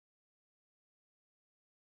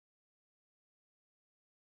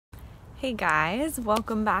Hey guys,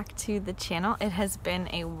 welcome back to the channel. It has been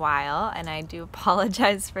a while and I do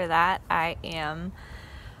apologize for that. I am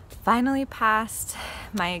finally past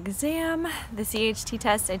my exam, the CHT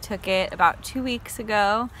test. I took it about 2 weeks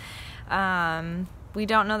ago. We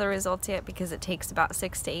don't know the results yet because it takes about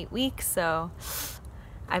 6 to 8 weeks, so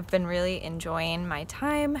I've been really enjoying my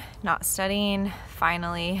time, not studying.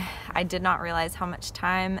 Finally, I did not realize how much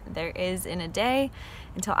time there is in a day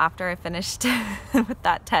until after I finished with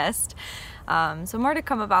that test. So more to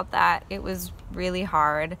come about that. It was really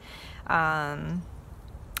hard. I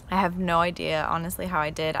have no idea, honestly, how I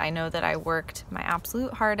did. I know that I worked my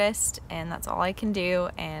absolute hardest, and that's all I can do,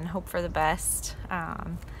 and hope for the best.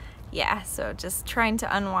 Yeah, so just trying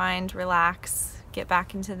to unwind, relax, get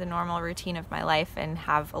back into the normal routine of my life and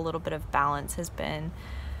have a little bit of balance has been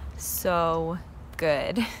so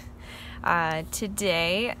good.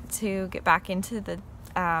 Today, to get back into the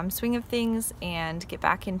swing of things and get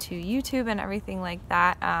back into YouTube and everything like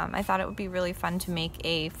that, I thought it would be really fun to make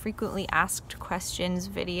a frequently asked questions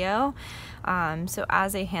video. So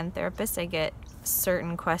as a hand therapist, I get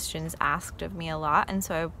certain questions asked of me a lot, and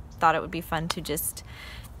so I thought it would be fun to just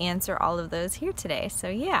answer all of those here today. So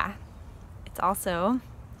yeah. It's also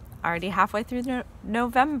already halfway through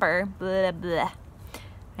November. Blah, blah.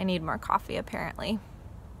 I need more coffee, apparently.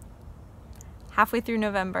 Halfway through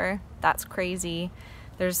November. That's crazy.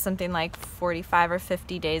 There's something like 45 or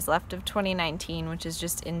 50 days left of 2019, which is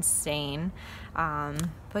just insane.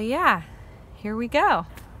 But yeah, here we go.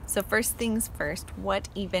 So first things first, what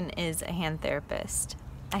even is a hand therapist?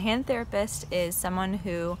 A hand therapist is someone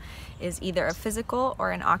who is either a physical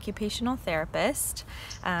or an occupational therapist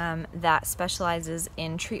that specializes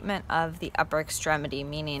in treatment of the upper extremity,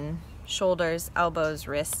 meaning shoulders, elbows,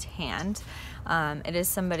 wrist, hand. It is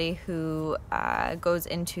somebody who goes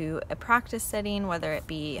into a practice setting, whether it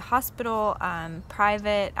be hospital,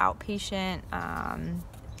 private, outpatient.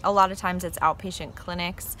 A lot of times it's outpatient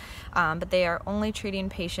clinics, but they are only treating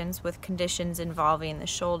patients with conditions involving the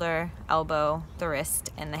shoulder, elbow, the wrist,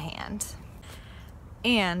 and the hand.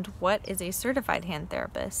 And what is a certified hand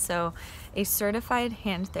therapist? So a certified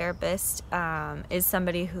hand therapist is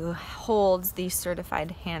somebody who holds the certified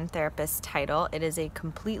hand therapist title. It is a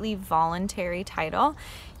completely voluntary title.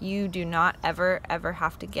 You do not ever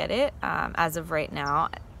have to get it as of right now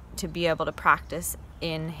to be able to practice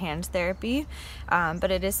in hand therapy, but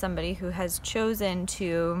it is somebody who has chosen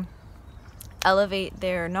to elevate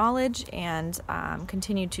their knowledge and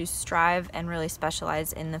continue to strive and really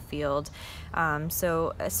specialize in the field.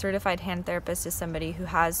 So a certified hand therapist is somebody who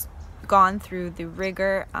has gone through the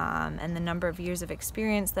rigor and the number of years of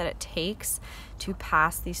experience that it takes to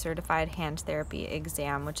pass the certified hand therapy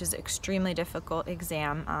exam, which is an extremely difficult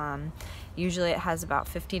exam. Usually it has about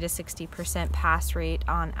 50 to 60% pass rate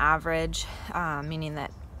on average, meaning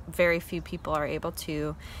that very few people are able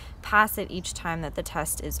to pass it each time that the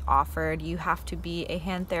test is offered. You have to be a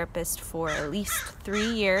hand therapist for at least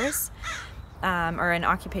 3 years, or an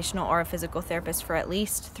occupational or a physical therapist for at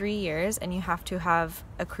least 3 years, and you have to have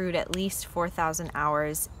accrued at least 4,000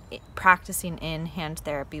 hours practicing in hand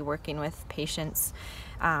therapy, working with patients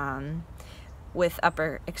with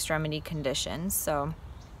upper extremity conditions. So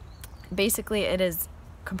basically it is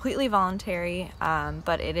completely voluntary,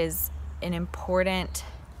 but it is an important,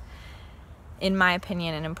 in my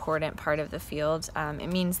opinion, an important part of the field.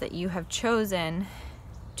 It means that you have chosen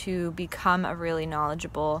to become a really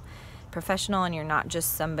knowledgeable professional, and you're not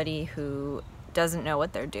just somebody who doesn't know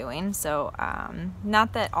what they're doing. So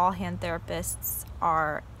not that all hand therapists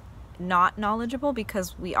are not knowledgeable,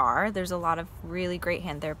 because we are. There's a lot of really great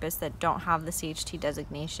hand therapists that don't have the CHT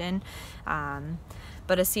designation,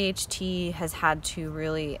 but a CHT has had to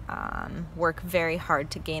really work very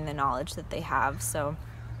hard to gain the knowledge that they have. So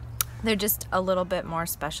they're just a little bit more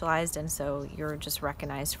specialized, and so you're just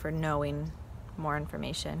recognized for knowing more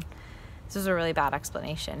information. This is a really bad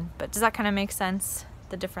explanation, but does that kind of make sense?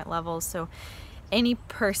 The different levels. So any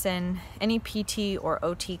person, any PT or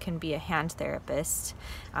OT can be a hand therapist,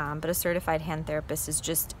 but a certified hand therapist is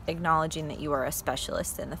just acknowledging that you are a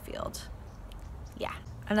specialist in the field. Yeah.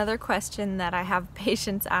 Another question that I have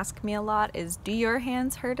patients ask me a lot is, do your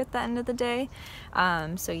hands hurt at the end of the day?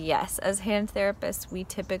 So yes, as hand therapists, we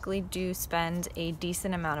typically do spend a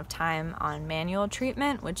decent amount of time on manual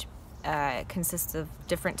treatment, which consists of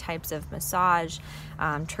different types of massage,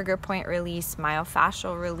 trigger point release,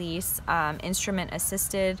 myofascial release, instrument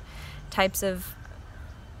assisted types of,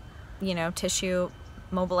 tissue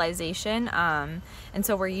mobilization, and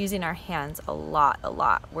so we're using our hands a lot.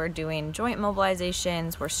 We're doing joint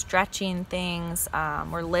mobilizations, we're stretching things,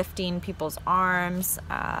 we're lifting people's arms,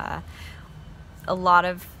 a lot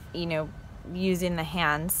of using the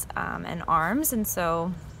hands and arms. And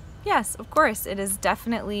so yes, of course, it is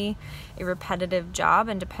definitely a repetitive job,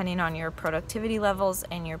 and depending on your productivity levels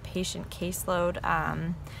and your patient caseload,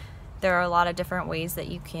 there are a lot of different ways that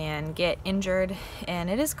you can get injured. And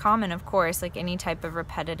it is common, of course, like any type of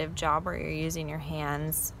repetitive job where you're using your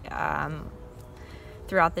hands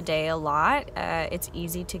throughout the day a lot, it's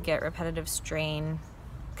easy to get repetitive strain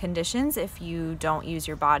conditions if you don't use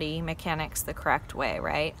your body mechanics the correct way,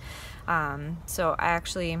 right? So I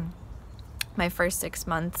actually, my first 6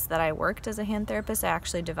 months that I worked as a hand therapist, I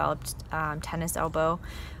actually developed tennis elbow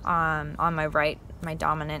on my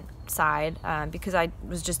dominant side, because I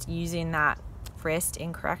was just using that wrist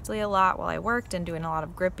incorrectly a lot while I worked, and doing a lot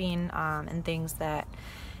of gripping and things that,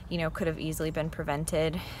 you know, could have easily been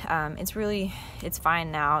prevented. It's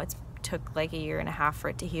fine now. It took like 1.5 years for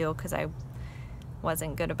it to heal, because I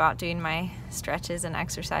wasn't good about doing my stretches and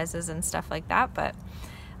exercises and stuff like that. But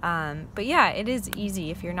yeah, it is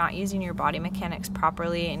easy if you're not using your body mechanics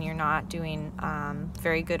properly and you're not doing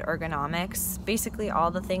very good ergonomics. Basically,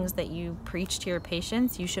 all the things that you preach to your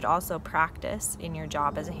patients, you should also practice in your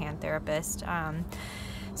job as a hand therapist.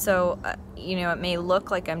 So, you know, it may look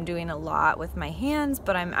like I'm doing a lot with my hands,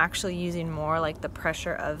 but I'm actually using more like the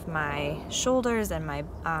pressure of my shoulders and my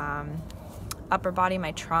upper body,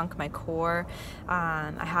 my trunk, my core.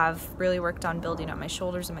 I have really worked on building up my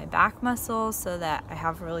shoulders and my back muscles so that I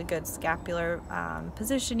have really good scapular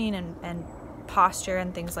positioning and posture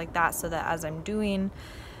and things like that, so that as I'm doing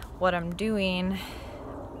what I'm doing,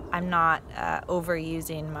 I'm not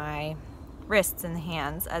overusing my wrists and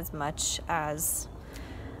hands as much as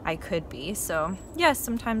I could be. So yes,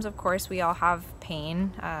 sometimes of course we all have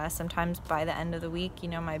pain. Sometimes by the end of the week, you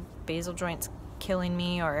know, my basal joint's killing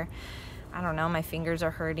me, or I don't know, my fingers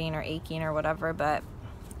are hurting or aching or whatever. But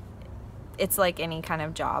it's like any kind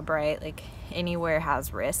of job, right? Like anywhere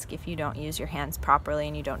has risk if you don't use your hands properly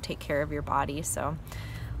and you don't take care of your body. So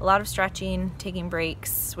a lot of stretching, taking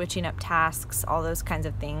breaks, switching up tasks, all those kinds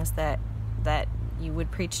of things that you would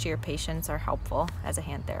preach to your patients are helpful as a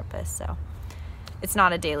hand therapist. So it's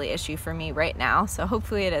not a daily issue for me right now, so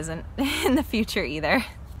hopefully it isn't in the future either.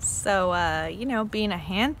 So, you know, being a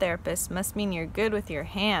hand therapist must mean you're good with your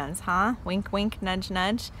hands, huh? Wink, wink, nudge,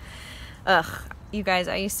 nudge. Ugh, you guys,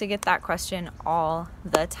 I used to get that question all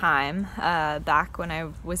the time back when I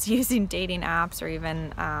was using dating apps, or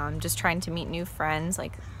even just trying to meet new friends.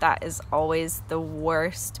 Like, that is always the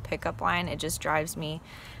worst pickup line. It just drives me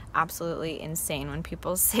absolutely insane when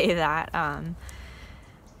people say that.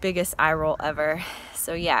 Biggest eye roll ever.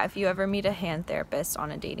 So yeah, if you ever meet a hand therapist on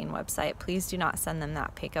a dating website, please do not send them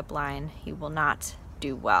that pickup line. You will not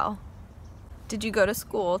do well. Did you go to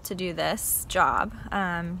school to do this job?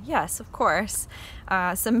 Yes, of course.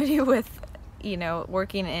 Somebody with, you know,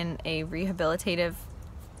 working in a rehabilitative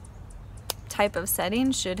type of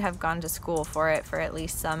setting should have gone to school for it for at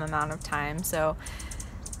least some amount of time. So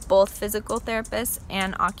both physical therapists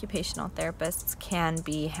and occupational therapists can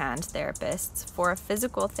be hand therapists. For a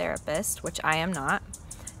physical therapist, which I am not,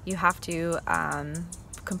 you have to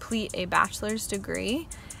complete a bachelor's degree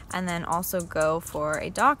and then also go for a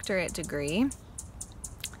doctorate degree.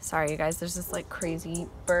 Sorry, you guys, there's this like crazy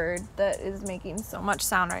bird that is making so much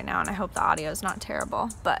sound right now, and I hope the audio is not terrible.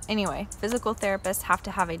 But anyway, physical therapists have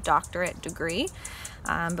to have a doctorate degree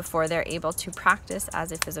before they're able to practice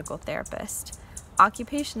as a physical therapist.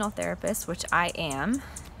 Occupational therapists, which I am,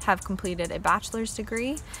 have completed a bachelor's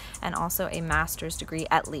degree and also a master's degree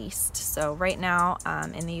at least. So right now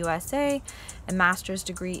in the USA, a master's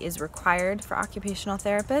degree is required for occupational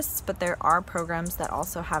therapists, but there are programs that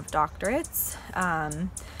also have doctorates.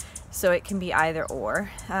 So it can be either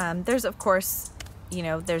or. There's, of course, you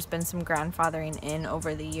know, there's been some grandfathering in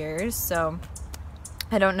over the years. So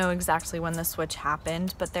I don't know exactly when the switch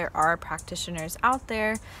happened, but there are practitioners out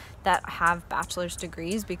there that have bachelor's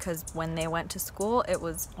degrees, because when they went to school, it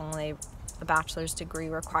was only a bachelor's degree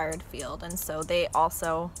required field. And so they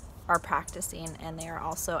also are practicing, and they are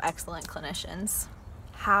also excellent clinicians.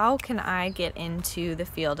 How can I get into the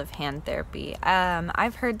field of hand therapy?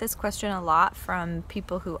 I've heard this question a lot from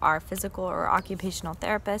people who are physical or occupational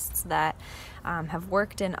therapists that have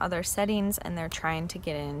worked in other settings and they're trying to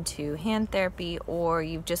get into hand therapy, or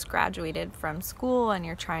you've just graduated from school and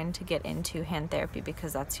you're trying to get into hand therapy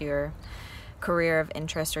because that's your career of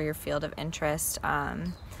interest or your field of interest.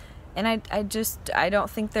 And I don't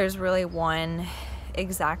think there's really one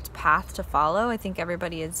exact path to follow. I think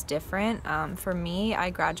everybody is different. For me, I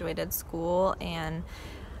graduated school and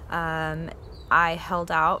I held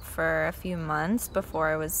out for a few months before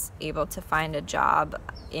I was able to find a job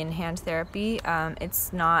in hand therapy.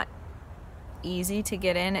 It's not easy to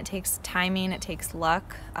get in. It takes timing, it takes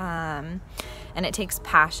luck, and it takes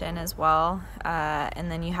passion as well.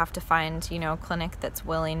 And then you have to find, you know, a clinic that's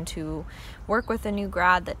willing to work with a new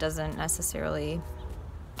grad that doesn't necessarily,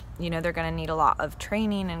 you know, they're going to need a lot of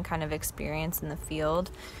training and kind of experience in the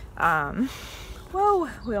field. Whoa,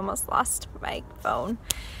 we almost lost my phone.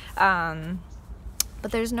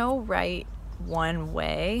 But there's no right one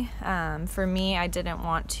way. For me, I didn't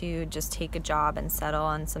want to just take a job and settle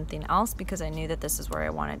on something else because I knew that this is where I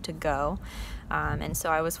wanted to go. And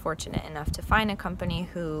so I was fortunate enough to find a company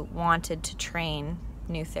who wanted to train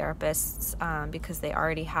new therapists because they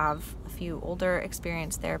already have a few older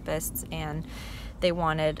experienced therapists, and they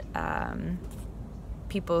wanted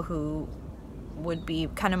people who would be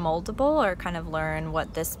kind of moldable or kind of learn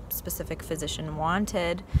what this specific physician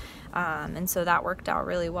wanted. And so that worked out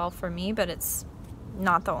really well for me, but it's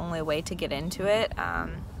not the only way to get into it.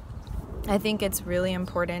 I think it's really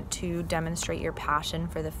important to demonstrate your passion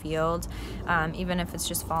for the field, even if it's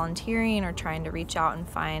just volunteering or trying to reach out and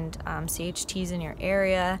find CHTs in your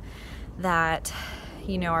area that,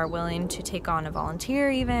 you know, are willing to take on a volunteer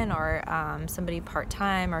even, or somebody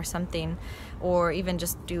part-time or something, or even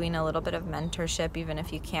just doing a little bit of mentorship. Even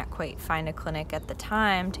if you can't quite find a clinic at the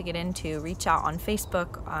time to get into, reach out on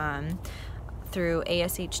Facebook, through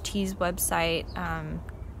ASHT's website.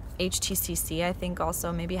 HTCC, I think,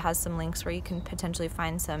 also maybe has some links where you can potentially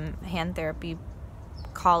find some hand therapy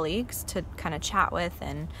colleagues to kind of chat with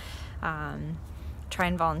and try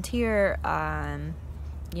and volunteer.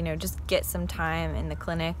 You know, just get some time in the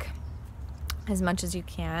clinic as much as you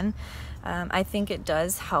can. I think it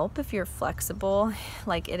does help if you're flexible.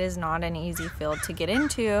 Like, it is not an easy field to get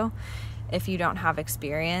into if you don't have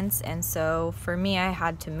experience. And so for me, I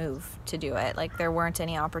had to move to do it. Like, there weren't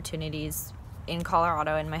any opportunities in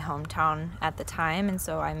Colorado, in my hometown at the time, and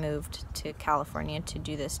so I moved to California to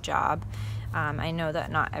do this job. I know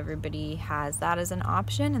that not everybody has that as an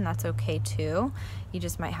option, and that's okay too. You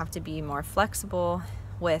just might have to be more flexible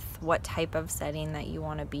with what type of setting that you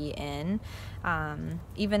want to be in.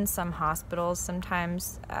 Even some hospitals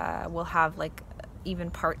sometimes will have like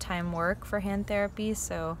even part-time work for hand therapy,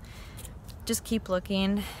 so just keep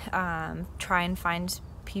looking. Try and find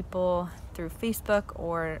people through Facebook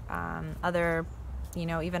or other, you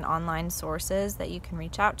know, even online sources that you can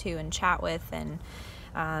reach out to and chat with, and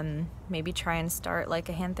maybe try and start like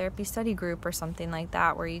a hand therapy study group or something like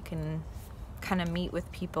that where you can kind of meet with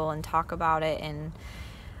people and talk about it. And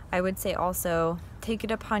I would say also take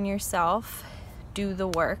it upon yourself, do the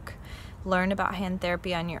work, learn about hand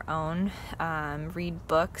therapy on your own, read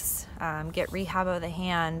books, get Rehab of the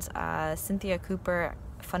Hand. Cynthia Cooper,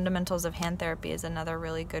 Fundamentals of Hand Therapy, is another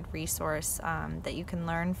really good resource that you can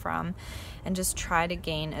learn from, and just try to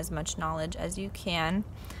gain as much knowledge as you can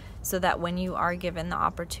so that when you are given the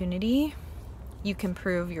opportunity, you can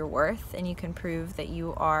prove your worth and you can prove that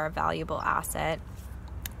you are a valuable asset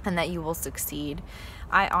and that you will succeed.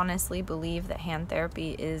 I honestly believe that hand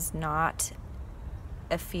therapy is not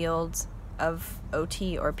a field of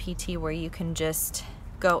OT or PT where you can just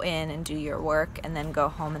go in and do your work and then go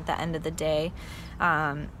home at the end of the day.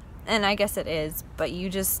 And I guess it is, but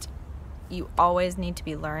you always need to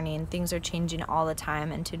be learning. Things are changing all the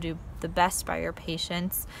time, and to do the best by your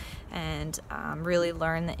patients and really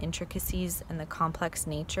learn the intricacies and the complex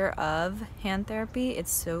nature of hand therapy,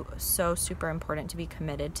 it's so super important to be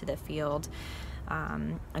committed to the field.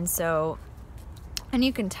 And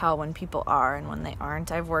you can tell when people are and when they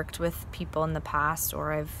aren't. I've worked with people in the past,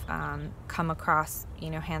 or I've come across, you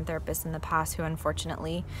know, hand therapists in the past who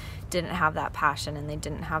unfortunately didn't have that passion and they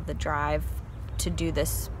didn't have the drive to do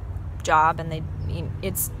this job, and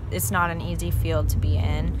it's not an easy field to be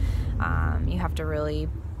in. You have to really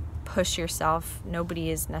push yourself. Nobody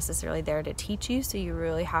is necessarily there to teach you, so you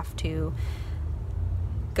really have to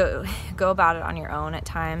go about it on your own at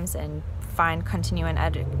times, and find continuing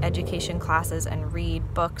education classes and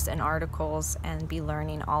read books and articles and be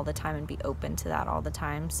learning all the time and be open to that all the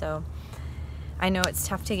time. So I know it's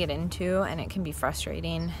tough to get into and it can be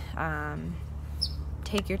frustrating.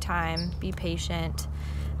 Take your time, be patient,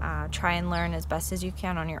 try and learn as best as you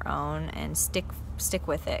can on your own, and stick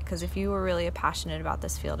with it, because if you were really passionate about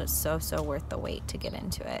this field, it's so worth the wait to get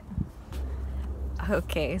into it.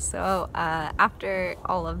 Okay, so after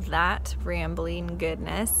all of that rambling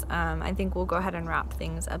goodness, I think we'll go ahead and wrap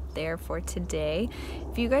things up there for today.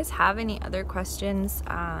 If you guys have any other questions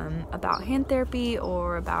about hand therapy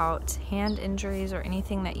or about hand injuries, or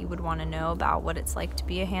anything that you would want to know about what it's like to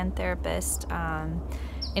be a hand therapist,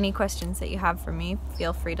 any questions that you have for me,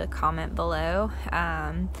 feel free to comment below.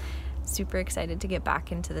 super excited to get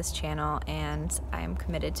back into this channel, and I'm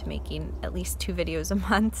committed to making at least 2 videos a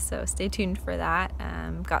month, so stay tuned for that.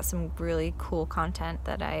 Got some really cool content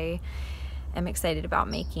that I am excited about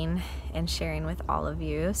making and sharing with all of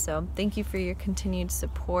you. So thank you for your continued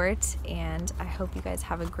support, and I hope you guys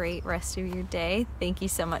have a great rest of your day. Thank you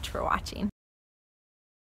so much for watching.